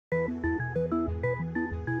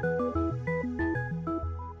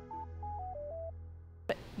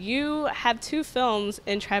you have 2 films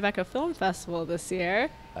in Tribeca Film Festival this year.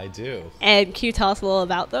 I do. And can you tell us a little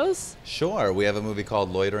about those? Sure. We have a movie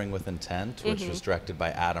called Loitering with Intent, which was directed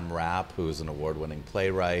by Adam Rapp, who is an award-winning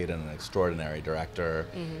playwright and an extraordinary director,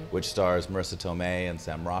 which stars Marissa Tomei and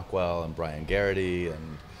Sam Rockwell and Brian Garrity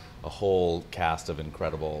and a whole cast of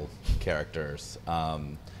incredible characters.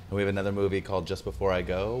 And we have another movie called Just Before I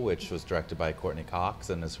Go, which was directed by Courtney Cox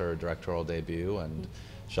and is her directorial debut. And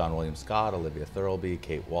Sean William Scott, Olivia Thirlby,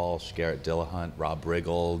 Kate Walsh, Garrett Dillahunt, Rob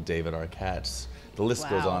Riggle, David Arquette. The list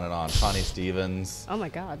goes on and on. Connie Stevens. Oh my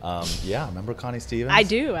God. Yeah, remember Connie Stevens? I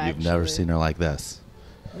do, actually. You've never seen her like this.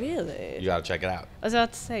 Really? You gotta check it out. I was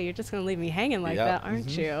about to say, you're just going to leave me hanging like that, aren't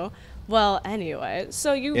you? Well, anyway,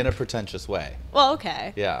 so you... In a pretentious way. Well,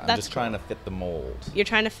 okay. Yeah, I'm That's just trying to fit the mold. You're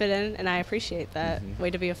trying to fit in, and I appreciate that.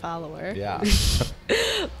 Way to be a follower. Yeah.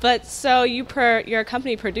 But so your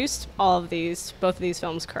company produced both of these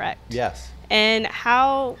films, correct? Yes. And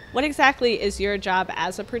what exactly is your job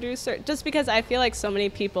as a producer? Just because I feel like so many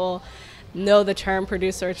people know the term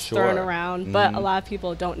producer, it's thrown around, but a lot of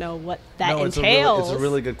people don't know what that entails. It's a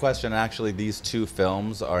really good question. Actually, these 2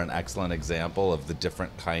 films are an excellent example of the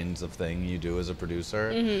different kinds of thing you do as a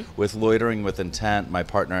producer. With Loitering with Intent, my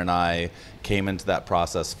partner and I came into that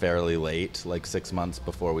process fairly late, like 6 months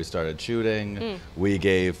before we started shooting. We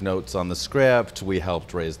gave notes on the script, we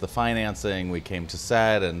helped raise the financing, we came to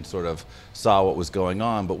set and sort of saw what was going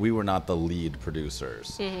on, but we were not the lead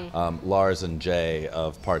producers. Lars and Jay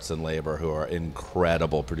of Parts and Labor, who are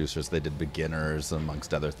incredible producers, they did Beginners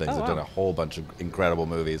amongst other things. They've done a whole bunch of incredible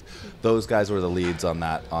movies. Those guys were the leads on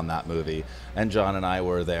that movie, and John and I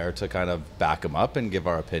were there to kind of back them up and give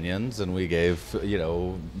our opinions, and we gave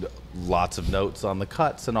lots of notes on the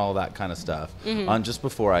cuts and all that kind of stuff. On Just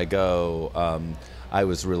Before I Go, I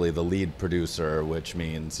was really the lead producer, which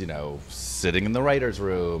means, sitting in the writer's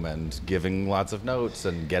room and giving lots of notes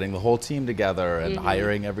and getting the whole team together and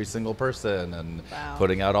hiring every single person and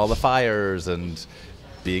putting out all the fires and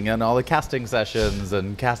being in all the casting sessions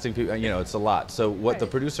and casting people. It's a lot. So what the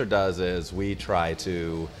producer does is we try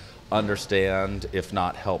to understand, if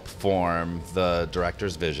not help form, the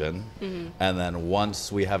director's vision. And then once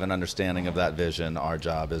we have an understanding of that vision, our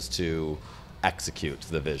job is to execute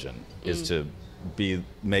the vision, is to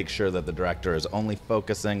make sure that the director is only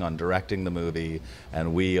focusing on directing the movie,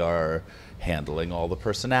 and we are handling all the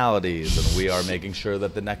personalities, and we are making sure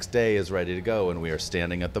that the next day is ready to go, and we are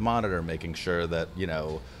standing at the monitor making sure that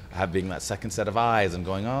having that second set of eyes and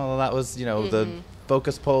going, oh, that was the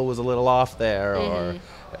focus pull was a little off there, or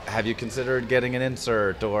have you considered getting an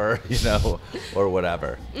insert, or or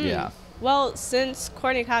whatever. Yeah. Well, since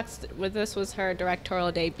Courtney Cox, this was her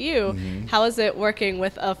directorial debut, how was it working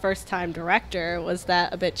with a first-time director? Was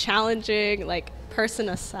that a bit challenging, like, person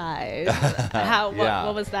aside?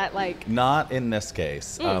 What was that like? Not in this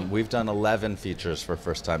case. We've done 11 features for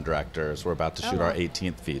first-time directors. We're about to shoot our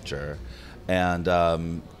 18th feature.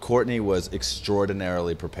 And Courtney was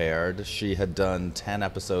extraordinarily prepared. She had done 10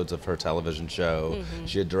 episodes of her television show.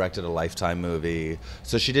 She had directed a Lifetime movie.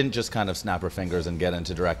 So she didn't just kind of snap her fingers and get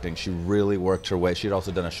into directing. She really worked her way. She'd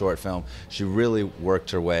also done a short film. She really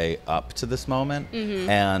worked her way up to this moment.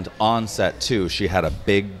 And on set, too, she had a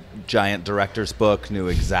big, giant director's book, knew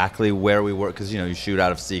exactly where we were, because, you shoot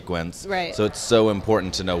out of sequence. Right. So it's so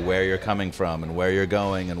important to know where you're coming from and where you're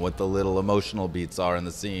going and what the little emotional beats are in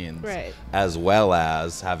the scenes. Right. As well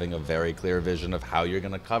as having a very clear vision of how you're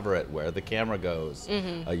going to cover it, where the camera goes,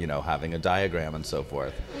 having a diagram and so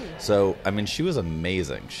forth. So, I mean, she was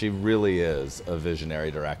amazing. She really is a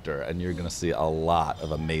visionary director, and you're going to see a lot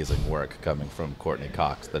of amazing work coming from Courtney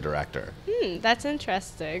Cox, the director. That's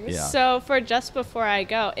interesting. Yeah. So for Just Before I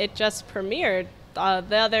Go, it just premiered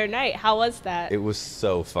the other night. How was that? It was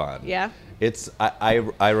so fun. Yeah?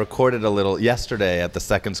 I recorded a little yesterday at the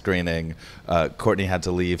second screening. Courtney had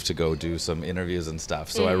to leave to go do some interviews and stuff,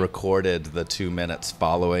 so I recorded the 2 minutes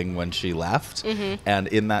following when she left, and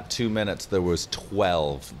in that 2 minutes there was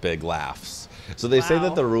 12 big laughs. So they say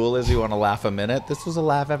that the rule is you want to laugh a minute. This was a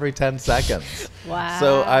laugh every 10 seconds. Wow.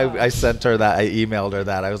 So I sent her that. I emailed her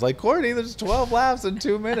that. I was like, Courtney, there's 12 laughs in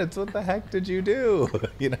 2 minutes. What the heck did you do?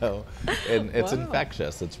 And it's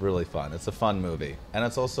infectious. It's really fun. It's a fun movie. And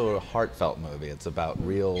it's also a heartfelt movie. It's about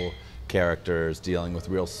real characters dealing with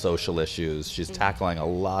real social issues. She's tackling a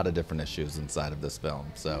lot of different issues inside of this film.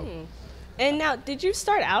 So. And now, did you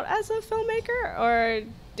start out as a filmmaker, or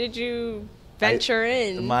did you venture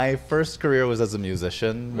in? My first career was as a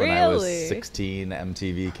musician. When I was Really? 16,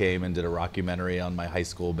 MTV came and did a rockumentary on my high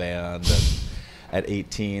school band. at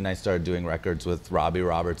 18, I started doing records with Robbie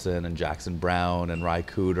Robertson and Jackson Browne and Ry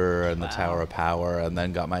Cooder and the Tower of Power, and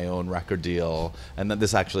then got my own record deal. And then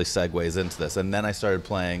this actually segues into this. And then I started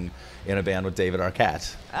playing in a band with David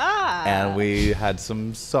Arquette. And we had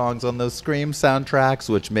some songs on those Scream soundtracks,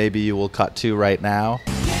 which maybe you will cut to right now.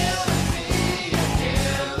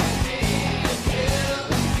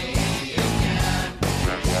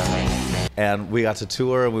 And we got to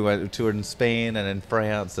tour, and we toured in Spain and in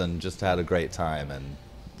France, and just had a great time, and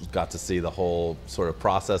got to see the whole sort of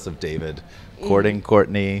process of David courting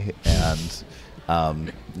Courtney, and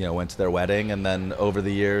you know, went to their wedding. And then over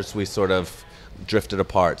the years, we sort of drifted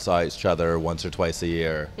apart, saw each other once or twice a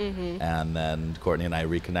year, and then Courtney and I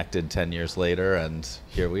reconnected 10 years later, and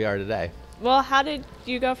here we are today. Well, how did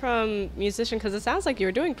you go from musician? Because it sounds like you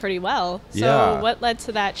were doing pretty well. So what led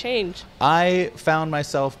to that change? I found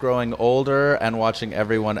myself growing older and watching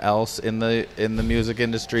everyone else in the music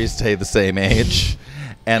industry stay the same age.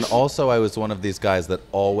 And also, I was one of these guys that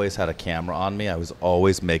always had a camera on me. I was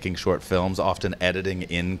always making short films, often editing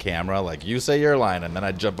in camera. Like, you say your line, and then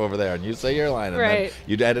I'd jump over there, and you say your line, and then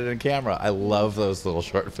you'd edit in camera. I love those little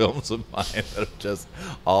short films of mine that are just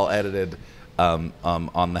all edited on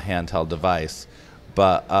the handheld device.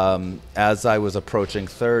 But as I was approaching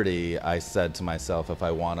 30, I said to myself, if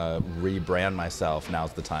I want to rebrand myself,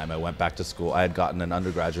 now's the time. I went back to school. I had gotten an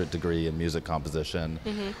undergraduate degree in music composition,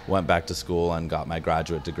 went back to school and got my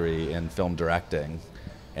graduate degree in film directing.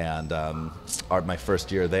 And my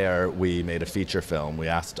first year there, we made a feature film. We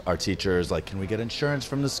asked our teachers, like, can we get insurance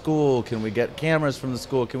from the school? Can we get cameras from the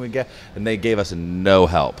school? Can we get... And they gave us no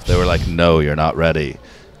help. They were like, no, you're not ready.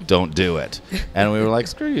 Don't do it. And we were like,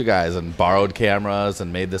 screw you guys, and borrowed cameras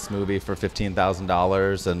and made this movie for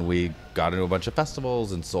 $15,000, and we got into a bunch of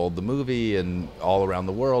festivals and sold the movie and all around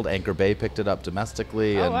the world. Anchor Bay picked it up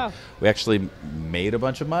domestically, and we actually made a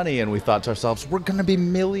bunch of money, and we thought to ourselves, we're going to be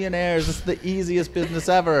millionaires. This is the easiest business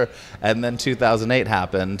ever. And then 2008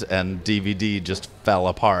 happened, and DVD just fell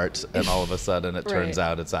apart, and all of a sudden it turns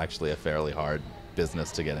out it's actually a fairly hard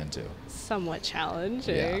business to get into. Somewhat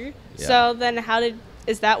challenging. So then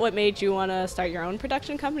is that what made you want to start your own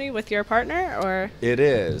production company with your partner, or? It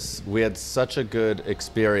is. We had such a good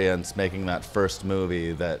experience making that first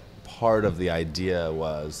movie that part of the idea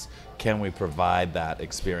was, can we provide that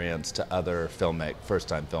experience to other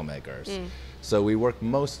first-time filmmakers? So we work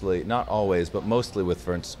mostly, not always, but mostly with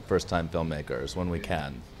first-time filmmakers when we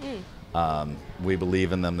can. We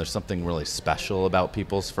believe in them. There's something really special about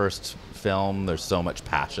people's first film. There's so much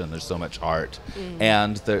passion. There's so much art.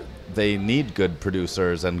 And they need good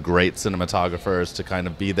producers and great cinematographers to kind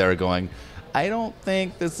of be there going, I don't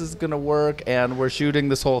think this is going to work, and we're shooting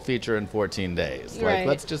this whole feature in 14 days. Like,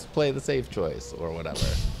 let's just play the safe choice or whatever.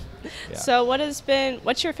 So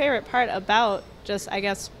what's your favorite part about just, I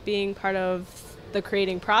guess, being part of the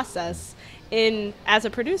creating process as a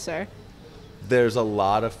producer? There's a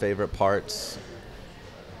lot of favorite parts.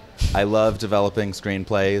 I love developing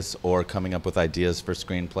screenplays or coming up with ideas for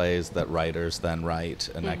screenplays that writers then write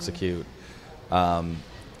and execute.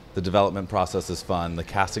 The development process is fun. The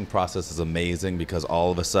casting process is amazing because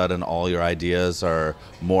all of a sudden all your ideas are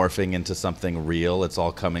morphing into something real. It's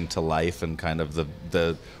all coming to life, and kind of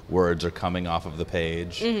the words are coming off of the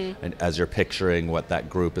page and as you're picturing what that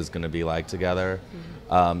group is going to be like together.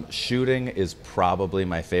 Shooting is probably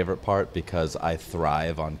my favorite part because I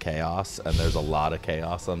thrive on chaos, and there's a lot of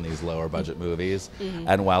chaos on these lower budget movies.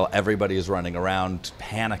 And while everybody is running around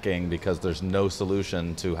panicking because there's no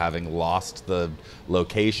solution to having lost the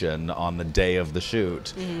location on the day of the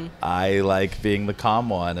shoot, I like being the calm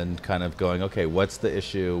one and kind of going, okay, what's the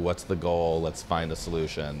issue? What's the goal? Let's find a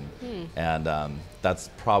solution. And that's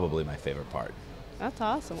probably my favorite part. That's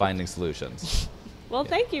awesome. Finding solutions. Well,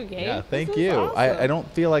 thank you, Gabe. Yeah, thank you. Awesome. I don't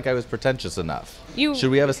feel like I was pretentious enough. Should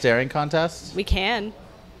we have a staring contest? We can.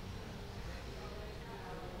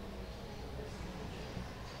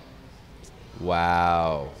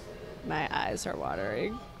 Wow. My eyes are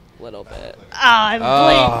watering a little bit. I'm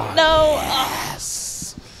bleeding. No.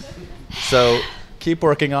 Yes. So keep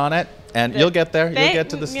working on it, and you'll get there. You'll get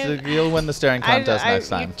to you'll win the staring contest next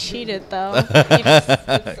time. You cheated, though.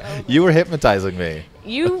 You were hypnotizing me.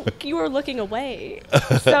 You were looking away,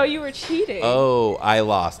 so you were cheating. Oh, I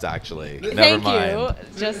lost, actually. Never mind. Thank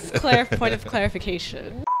you. Just point of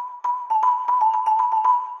clarification.